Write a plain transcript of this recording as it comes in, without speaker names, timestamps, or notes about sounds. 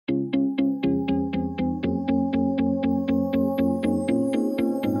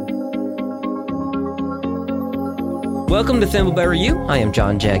Welcome to Thimbleberry U. I am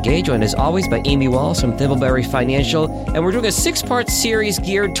John Jagay, joined as always by Amy Wallace from Thimbleberry Financial, and we're doing a 6-part series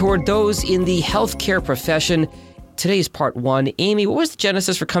geared toward those in the healthcare profession. Today's part 1. Amy, what was the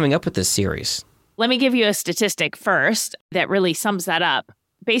genesis for coming up with this series? Let me give you a statistic first that really sums that up.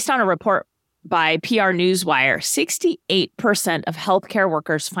 Based on a report by PR Newswire, 68% of healthcare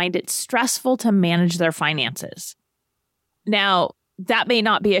workers find it stressful to manage their finances. Now, that may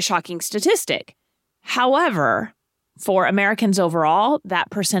not be a shocking statistic. However, for Americans overall, that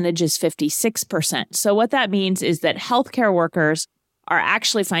percentage is 56%. So what that means is that healthcare workers are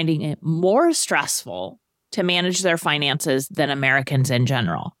actually finding it more stressful to manage their finances than Americans in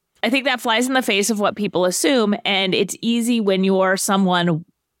general. I think that flies in the face of what people assume, and it's easy when you're someone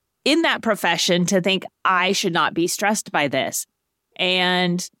in that profession to think, I should not be stressed by this.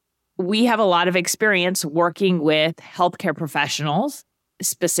 And we have a lot of experience working with healthcare professionals,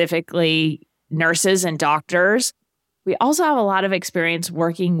 specifically nurses and doctors. We also have a lot of experience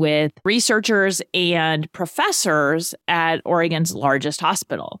working with researchers and professors at Oregon's largest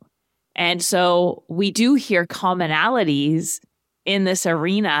hospital. And so we do hear commonalities in this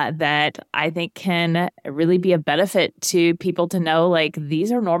arena that I think can really be a benefit to people to know, like,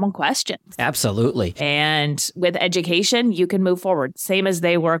 these are normal questions. Absolutely. And with education, you can move forward. Same as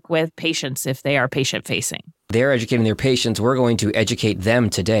they work with patients if they are patient-facing. They're educating their patients. We're going to educate them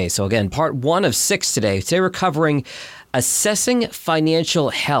today. So again, part 1 of 6 today. Today we're covering assessing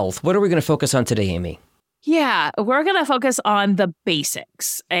financial health. What are we going to focus on today, Amy? Yeah, we're going to focus on the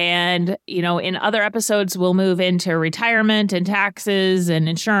basics. And, in other episodes, we'll move into retirement and taxes and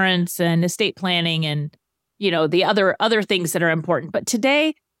insurance and estate planning and, the other things that are important. But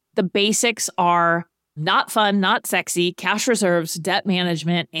today, the basics are not fun, not sexy: cash reserves, debt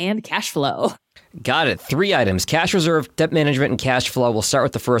management, and cash flow. Got it. 3 items: cash reserve, debt management, and cash flow. We'll start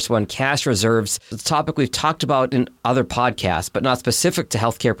with the first one, cash reserves. It's a topic we've talked about in other podcasts, but not specific to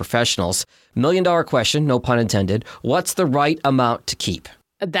healthcare professionals. $1 million question, no pun intended. What's the right amount to keep?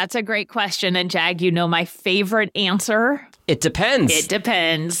 That's a great question. And Jag, my favorite answer? It depends. It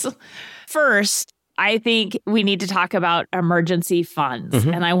depends. First, I think we need to talk about emergency funds.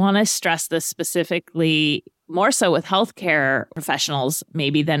 Mm-hmm. And I want to stress this specifically more so with healthcare professionals,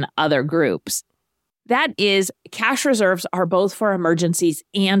 maybe than other groups. That is, cash reserves are both for emergencies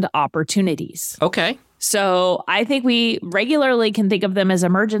and opportunities. Okay. So I think we regularly can think of them as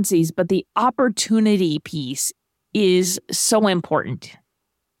emergencies, but the opportunity piece is so important.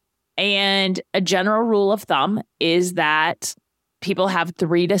 And a general rule of thumb is that people have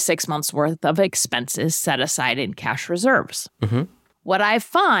 3 to 6 months worth of expenses set aside in cash reserves. Mm-hmm. What I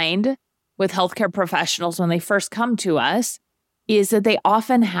find with healthcare professionals when they first come to us is that they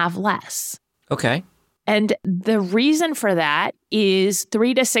often have less. Okay. And the reason for that is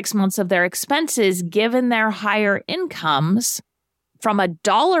 3 to 6 months of their expenses, given their higher incomes, from a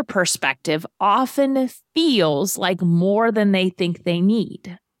dollar perspective, often feels like more than they think they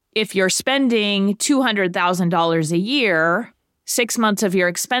need. If you're spending $200,000 a year, 6 months of your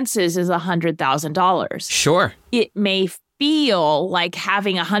expenses is $100,000. Sure. It may feel like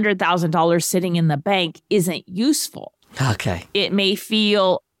having $100,000 sitting in the bank isn't useful. Okay. It may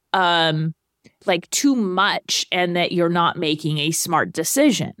feel like too much and that you're not making a smart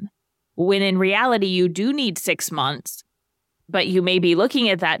decision, when in reality you do need 6 months, but you may be looking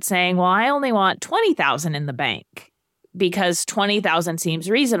at that saying, well, I only want $20,000 in the bank because $20,000 seems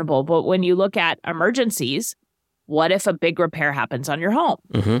reasonable. But when you look at emergencies, what if a big repair happens on your home?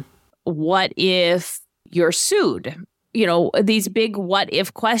 Mm-hmm. What if you're sued? These big what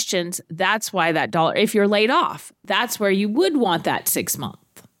if questions, that's why that dollar, if you're laid off, that's where you would want that 6-month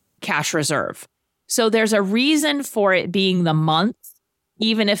cash reserve. So there's a reason for it being the month,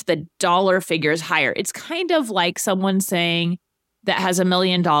 even if the dollar figure is higher. It's kind of like someone saying that has $1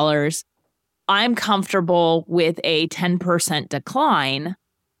 million, I'm comfortable with a 10% decline,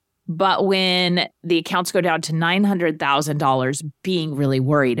 but when the accounts go down to $900,000, being really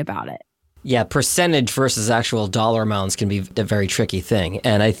worried about it. Yeah, percentage versus actual dollar amounts can be a very tricky thing.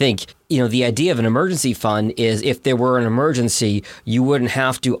 And I think, the idea of an emergency fund is if there were an emergency, you wouldn't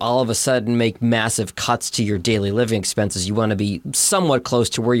have to all of a sudden make massive cuts to your daily living expenses. You want to be somewhat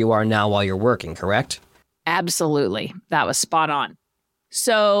close to where you are now while you're working, correct? Absolutely. That was spot on.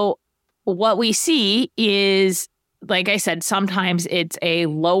 So what we see is, like I said, sometimes it's a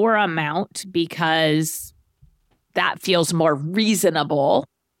lower amount because that feels more reasonable.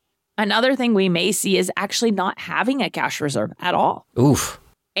 Another thing we may see is actually not having a cash reserve at all. Oof.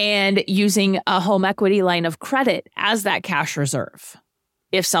 And using a home equity line of credit as that cash reserve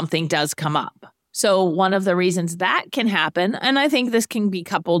if something does come up. So one of the reasons that can happen, and I think this can be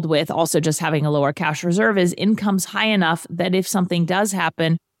coupled with also just having a lower cash reserve, is income's high enough that if something does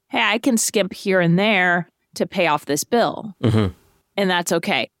happen, hey, I can skimp here and there to pay off this bill. Mm-hmm. And that's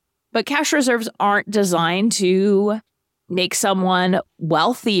okay. But cash reserves aren't designed to make someone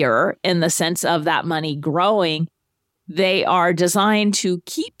wealthier in the sense of that money growing. They are designed to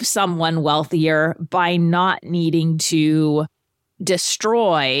keep someone wealthier by not needing to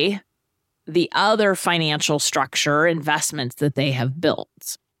destroy the other financial structure investments that they have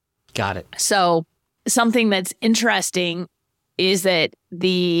built. Got it. So something that's interesting is that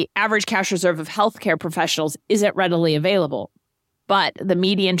the average cash reserve of healthcare professionals isn't readily available, but the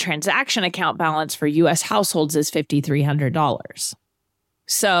median transaction account balance for U.S. households is $5,300.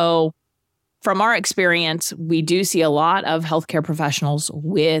 So from our experience, we do see a lot of healthcare professionals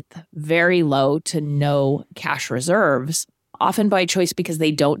with very low to no cash reserves, often by choice because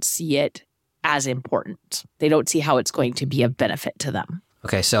they don't see it as important. They don't see how it's going to be of benefit to them.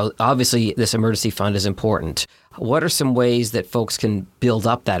 Okay, so obviously this emergency fund is important. What are some ways that folks can build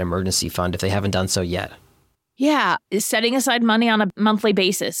up that emergency fund if they haven't done so yet? Yeah, setting aside money on a monthly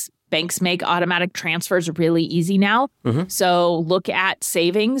basis. Banks make automatic transfers really easy now. Mm-hmm. So look at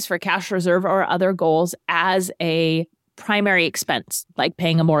savings for cash reserve or other goals as a primary expense, like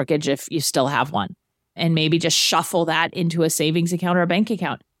paying a mortgage if you still have one, and maybe just shuffle that into a savings account or a bank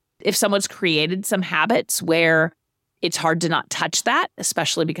account. If someone's created some habits where it's hard to not touch that,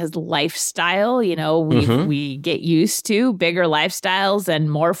 especially because lifestyle, we get used to bigger lifestyles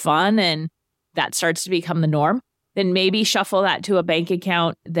and more fun, and that starts to become the norm, then maybe shuffle that to a bank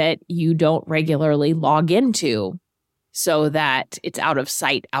account that you don't regularly log into so that it's out of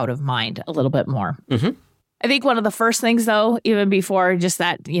sight, out of mind a little bit more. Mm-hmm. I think one of the first things, though, even before just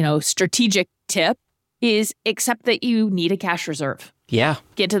that, strategic tip, is accept that you need a cash reserve. Yeah.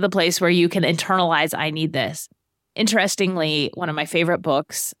 Get to the place where you can internalize, I need this. Interestingly, one of my favorite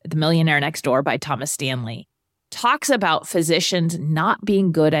books, The Millionaire Next Door by Thomas Stanley, talks about physicians not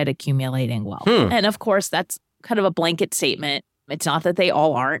being good at accumulating wealth. And of course, that's kind of a blanket statement. It's not that they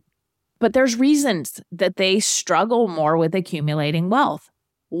all aren't, but there's reasons that they struggle more with accumulating wealth.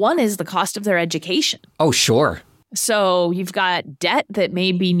 One is the cost of their education. Oh, sure. So you've got debt that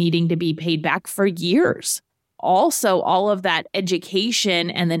may be needing to be paid back for years. Also, all of that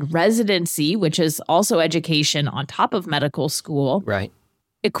education and then residency, which is also education on top of medical school, right,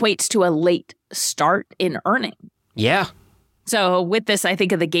 equates to a late start in earning. Yeah. So with this, I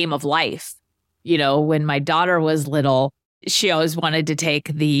think of the game of life. When my daughter was little, she always wanted to take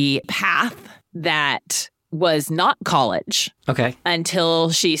the path that was not college. Okay.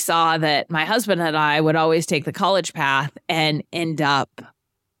 Until she saw that my husband and I would always take the college path and end up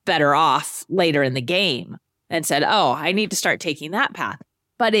better off later in the game, and said, oh, I need to start taking that path.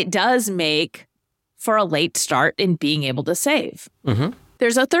 But it does make for a late start in being able to save. Mm-hmm.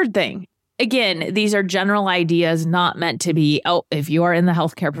 There's a third thing. Again, these are general ideas not meant to be, if you are in the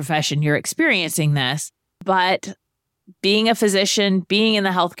healthcare profession, you're experiencing this. But being a physician, being in the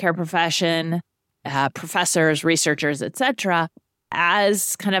healthcare profession, professors, researchers, etc.,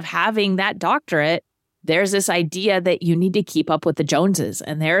 as kind of having that doctorate, there's this idea that you need to keep up with the Joneses,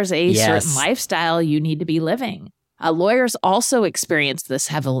 and there's a certain lifestyle you need to be living. Lawyers also experience this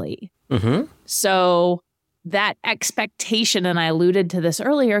heavily. Mm-hmm. So that expectation, and I alluded to this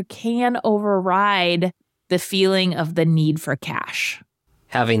earlier, can override the feeling of the need for cash.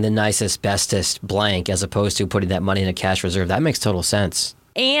 Having the nicest, bestest blank as opposed to putting that money in a cash reserve, that makes total sense.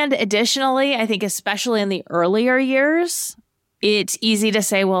 And additionally, I think especially in the earlier years, it's easy to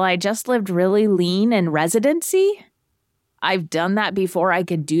say, well, I just lived really lean in residency. I've done that before. I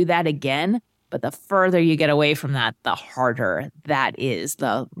could do that again. But the further you get away from that, the harder that is,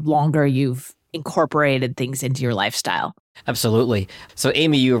 the longer you've incorporated things into your lifestyle. Absolutely. So,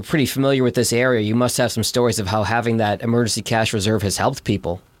 Amy, you're pretty familiar with this area. You must have some stories of how having that emergency cash reserve has helped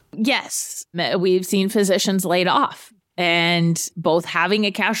people. Yes. We've seen physicians laid off, and both having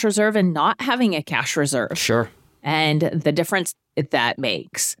a cash reserve and not having a cash reserve. Sure. And the difference that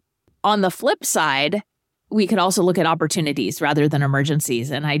makes. On the flip side, we could also look at opportunities rather than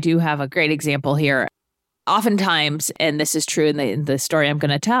emergencies. And I do have a great example here. Oftentimes, and this is true in the story I'm going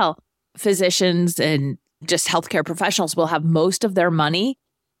to tell, physicians and just healthcare professionals will have most of their money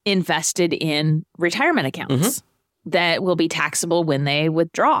invested in retirement accounts that will be taxable when they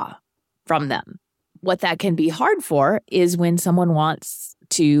withdraw from them. What that can be hard for is when someone wants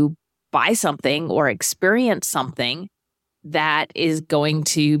to buy something or experience something that is going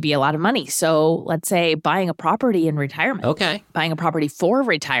to be a lot of money. So let's say buying a property in retirement. Okay. Buying a property for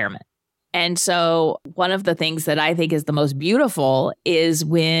retirement. And so one of the things that I think is the most beautiful is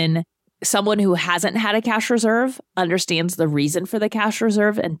when Someone who hasn't had a cash reserve understands the reason for the cash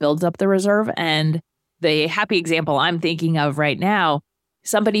reserve and builds up the reserve. And the happy example I'm thinking of right now,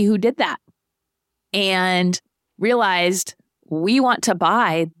 somebody who did that and realized we want to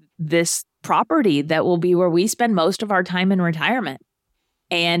buy this property that will be where we spend most of our time in retirement.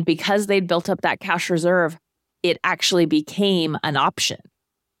 And because they'd built up that cash reserve, it actually became an option.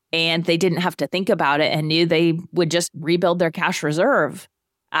 And they didn't have to think about it and knew they would just rebuild their cash reserve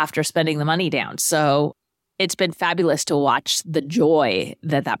after spending the money down. So it's been fabulous to watch the joy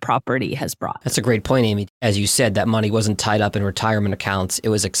that that property has brought. That's a great point, Amy. As you said, that money wasn't tied up in retirement accounts. It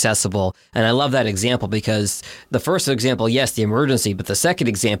was accessible. And I love that example because the first example, yes, the emergency, but the second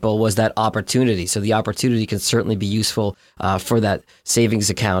example was that opportunity. So the opportunity can certainly be useful for that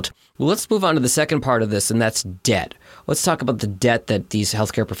savings account. Well, let's move on to the second part of this, and that's debt. Let's talk about the debt that these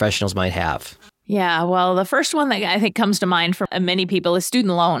healthcare professionals might have. Yeah, well, the first one that I think comes to mind for many people is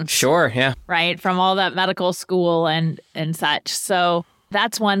student loans. Sure, yeah. Right, from all that medical school and such. So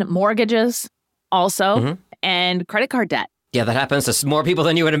that's one. Mortgages also, and credit card debt. Yeah, that happens to more people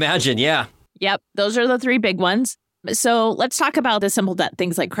than you would imagine, yeah. Yep, those are the three big ones. So let's talk about the simple debt,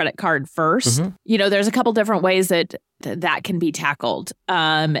 things like credit card first. You know, there's a couple different ways that can be tackled.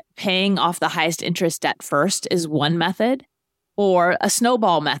 Paying off the highest interest debt first is one method. Or a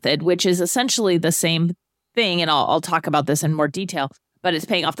snowball method, which is essentially the same thing. And I'll talk about this in more detail, but it's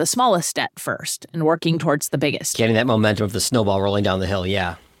paying off the smallest debt first and working towards the biggest. Getting that momentum of the snowball rolling down the hill,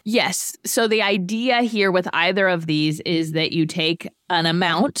 yeah. Yes. So the idea here with either of these is that you take an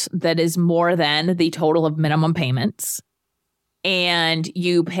amount that is more than the total of minimum payments and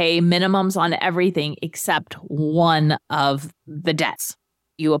you pay minimums on everything except one of the debts.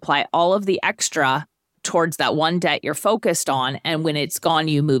 You apply all of the extra towards that one debt you're focused on. And when it's gone,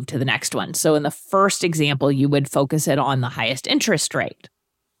 you move to the next one. So in the first example, you would focus it on the highest interest rate.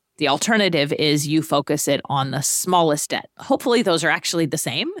 The alternative is you focus it on the smallest debt. Hopefully those are actually the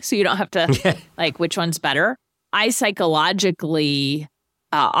same. So you don't have to like which one's better. I psychologically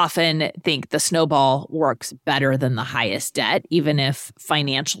often think the snowball works better than the highest debt, even if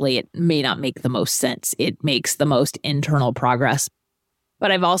financially it may not make the most sense. It makes the most internal progress.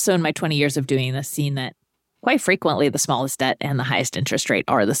 But I've also, in my 20 years of doing this, seen that quite frequently the smallest debt and the highest interest rate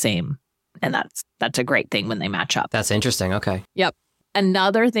are the same. And that's a great thing when they match up. That's interesting. Okay. Yep.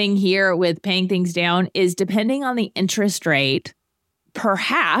 Another thing here with paying things down is depending on the interest rate,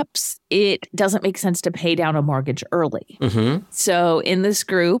 perhaps it doesn't make sense to pay down a mortgage early. So in this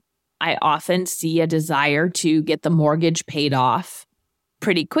group, I often see a desire to get the mortgage paid off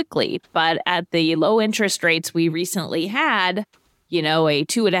pretty quickly. But at the low interest rates we recently had, you know, a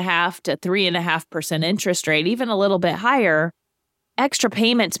 2.5% to 3.5% interest rate, even a little bit higher, extra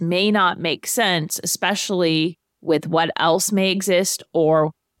payments may not make sense, especially with what else may exist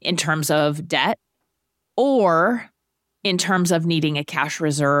or in terms of debt or in terms of needing a cash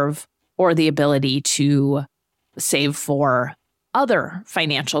reserve or the ability to save for other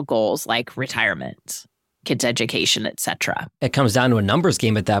financial goals like retirement, kids' education, etc. It comes down to a numbers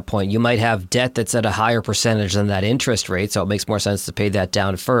game at that point. You might have debt that's at a higher percentage than that interest rate, so it makes more sense to pay that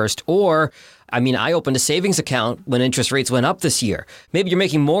down first. Or, I mean, I opened a savings account when interest rates went up this year. Maybe you're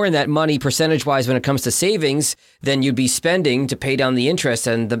making more in that money percentage-wise when it comes to savings than you'd be spending to pay down the interest,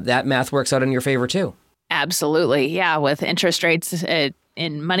 and that math works out in your favor too. Absolutely. Yeah, with interest rates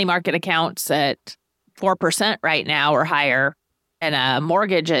in money market accounts at 4% right now or higher, and a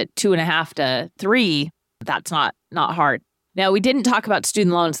mortgage at 2.5 to 3%, that's not hard. Now, we didn't talk about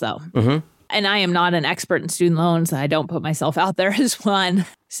student loans, though. And I am not an expert in student loans. I don't put myself out there as one.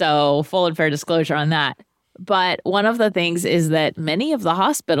 So full and fair disclosure on that. But one of the things is that many of the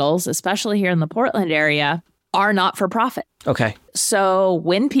hospitals, especially here in the Portland area, are not for profit. Okay. So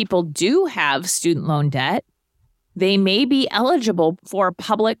when people do have student loan debt, they may be eligible for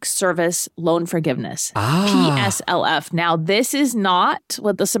public service loan forgiveness, PSLF. Now, this is not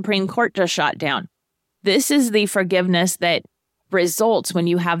what the Supreme Court just shot down. This is the forgiveness that results when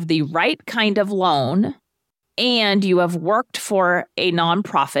you have the right kind of loan and you have worked for a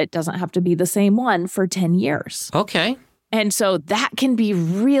nonprofit, doesn't have to be the same one, for 10 years. Okay. And so that can be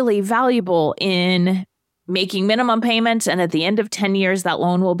really valuable in making minimum payments. And at the end of 10 years, that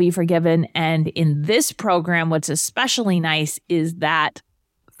loan will be forgiven. And in this program, what's especially nice is that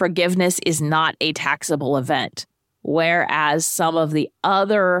forgiveness is not a taxable event, whereas some of the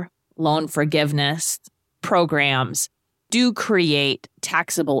other loan forgiveness programs do create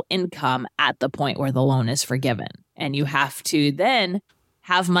taxable income at the point where the loan is forgiven. And you have to then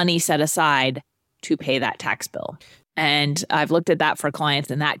have money set aside to pay that tax bill. And I've looked at that for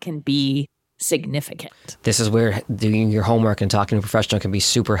clients, and that can be significant. This is where doing your homework and talking to a professional can be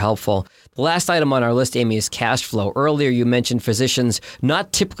super helpful. The last item on our list, Amy, is cash flow. Earlier, you mentioned physicians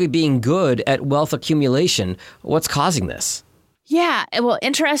not typically being good at wealth accumulation. What's causing this? Yeah, well,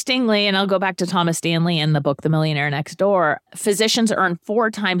 interestingly, and I'll go back to Thomas Stanley in the book, The Millionaire Next Door, physicians earn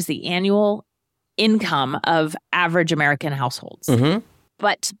 4 times the annual income of average American households. Mm-hmm.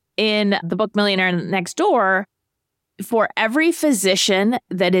 But in the book, Millionaire Next Door, for every physician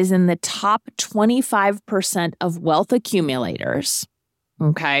that is in the top 25% of wealth accumulators,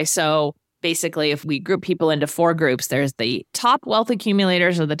 okay, so basically if we group people into 4 groups, there's the top wealth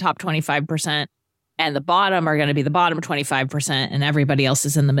accumulators or the top 25%, and the bottom are going to be the bottom 25%, and everybody else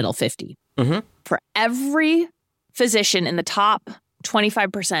is in the middle 50. Mm-hmm. For every physician in the top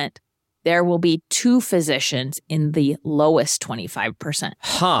 25%, there will be 2 physicians in the lowest 25%.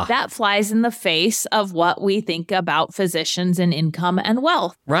 Huh. That flies in the face of what we think about physicians and income and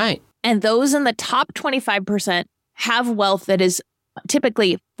wealth. Right. And those in the top 25% have wealth that is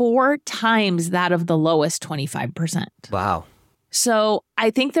typically 4 times that of the lowest 25%. Wow. So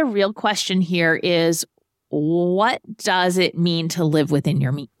I think the real question here is, what does it mean to live within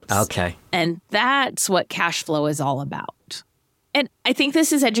your means? Okay. And that's what cash flow is all about. And I think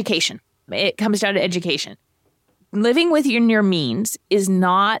this is education. It comes down to education. Living within your means is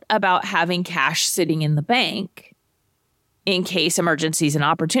not about having cash sitting in the bank in case emergencies and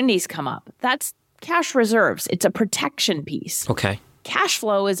opportunities come up. That's cash reserves. It's a protection piece. Okay. Cash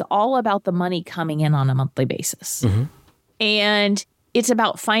flow is all about the money coming in on a monthly basis. Mm-hmm. And it's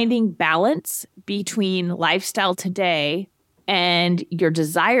about finding balance between lifestyle today and your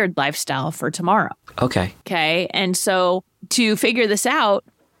desired lifestyle for tomorrow. Okay. Okay. And so to figure this out,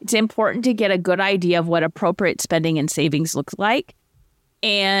 it's important to get a good idea of what appropriate spending and savings looks like.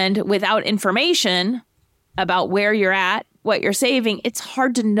 And without information about where you're at, what you're saving, it's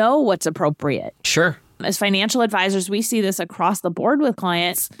hard to know what's appropriate. Sure. As financial advisors, we see this across the board with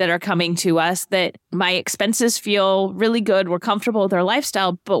clients that are coming to us that my expenses feel really good. We're comfortable with our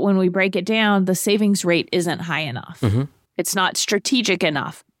lifestyle. But when we break it down, the savings rate isn't high enough. Mm-hmm. It's not strategic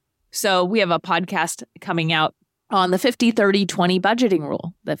enough. So we have a podcast coming out on the 50-30-20 budgeting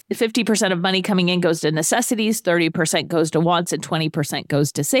rule. The 50% of money coming in goes to necessities, 30% goes to wants, and 20%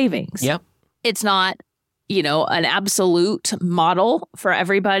 goes to savings. Yep. It's not, an absolute model for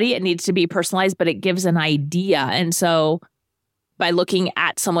everybody. It needs to be personalized, but it gives an idea. And so by looking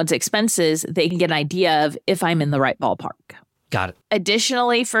at someone's expenses, they can get an idea of if I'm in the right ballpark. Got it.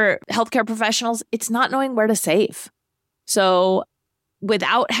 Additionally, for healthcare professionals, it's not knowing where to save. So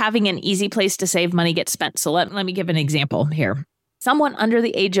without having an easy place to save, money gets spent. So let me give an example here. Someone under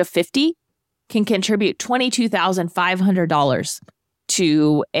the age of 50 can contribute $22,500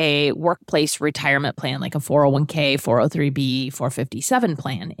 to a workplace retirement plan, like a 401k, 403b, 457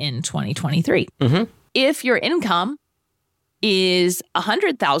 plan in 2023. Mm-hmm. If your income is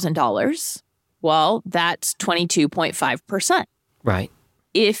 $100,000, well, that's 22.5%. Right.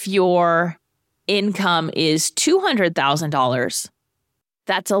 If your income is $200,000,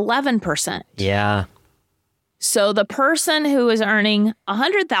 that's 11%. Yeah. So the person who is earning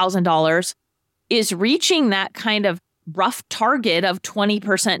 $100,000 is reaching that kind of rough target of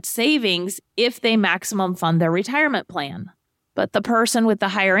 20% savings if they maximum fund their retirement plan. But the person with the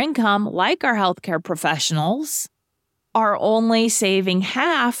higher income, like our healthcare professionals, are only saving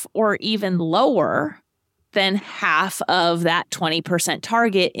half or even lower than half of that 20%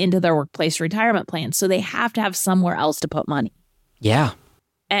 target into their workplace retirement plan. So they have to have somewhere else to put money. Yeah.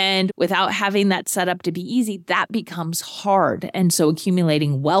 And without having that set up to be easy, that becomes hard. And so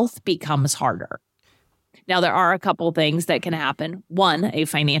accumulating wealth becomes harder. Now, there are a couple things that can happen. One, a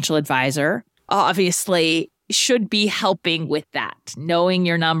financial advisor obviously should be helping with that, knowing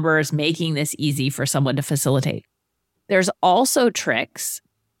your numbers, making this easy for someone to facilitate. There's also tricks.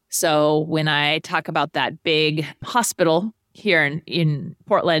 So when I talk about that big hospital here in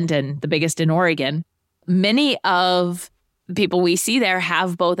Portland and the biggest in Oregon, many of the people we see there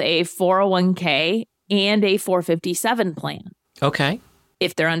have both a 401k and a 457 plan. Okay.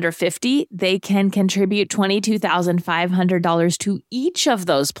 If they're under 50, they can contribute $22,500 to each of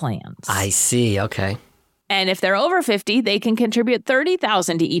those plans. I see. Okay. And if they're over 50, they can contribute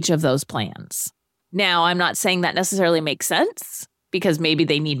 $30,000 to each of those plans. Now, I'm not saying that necessarily makes sense because maybe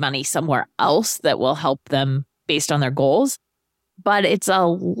they need money somewhere else that will help them based on their goals, but it's a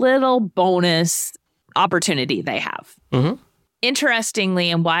little bonus opportunity they have. Mm-hmm.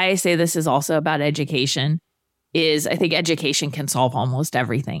 Interestingly, and why I say this is also about education, is I think education can solve almost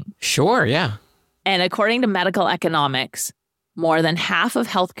everything. Sure, yeah. And according to medical economics, more than half of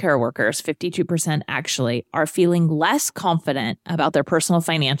healthcare workers, 52% actually, are feeling less confident about their personal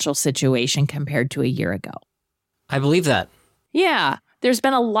financial situation compared to a year ago. I believe that. Yeah, there's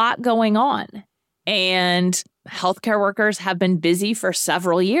been a lot going on, and healthcare workers have been busy for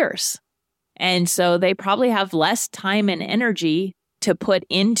several years. And so they probably have less time and energy to put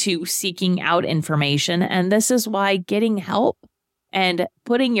into seeking out information. And this is why getting help and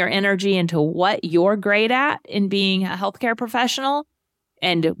putting your energy into what you're great at in being a healthcare professional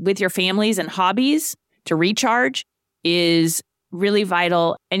and with your families and hobbies to recharge is really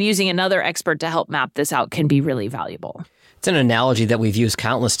vital. And using another expert to help map this out can be really valuable. It's an analogy that we've used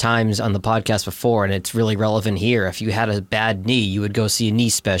countless times on the podcast before, and it's really relevant here. If you had a bad knee, you would go see a knee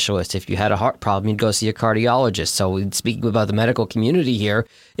specialist. If you had a heart problem, you'd go see a cardiologist. So speaking about the medical community here,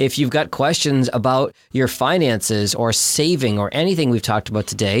 if you've got questions about your finances or saving or anything we've talked about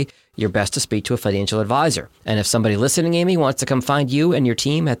today, you're best to speak to a financial advisor. And if somebody listening, Amy, wants to come find you and your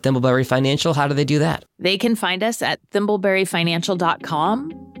team at Thimbleberry Financial, how do they do that? They can find us at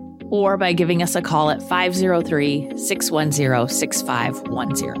thimbleberryfinancial.com. or by giving us a call at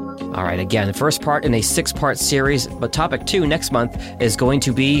 503-610-6510. All right, again, the first part in a 6-part series, but topic 2 next month is going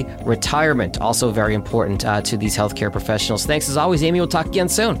to be retirement, also very important to these healthcare professionals. Thanks as always, Amy. We'll talk again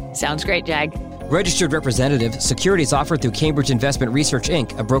soon. Sounds great, Jag. Registered representative, securities offered through Cambridge Investment Research,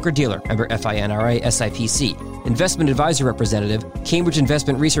 Inc., a broker-dealer, member FINRA, SIPC. Investment advisor representative, Cambridge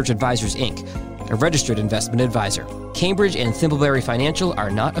Investment Research Advisors, Inc., a registered investment advisor. Cambridge and Thimbleberry Financial are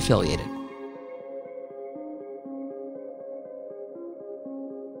not affiliated.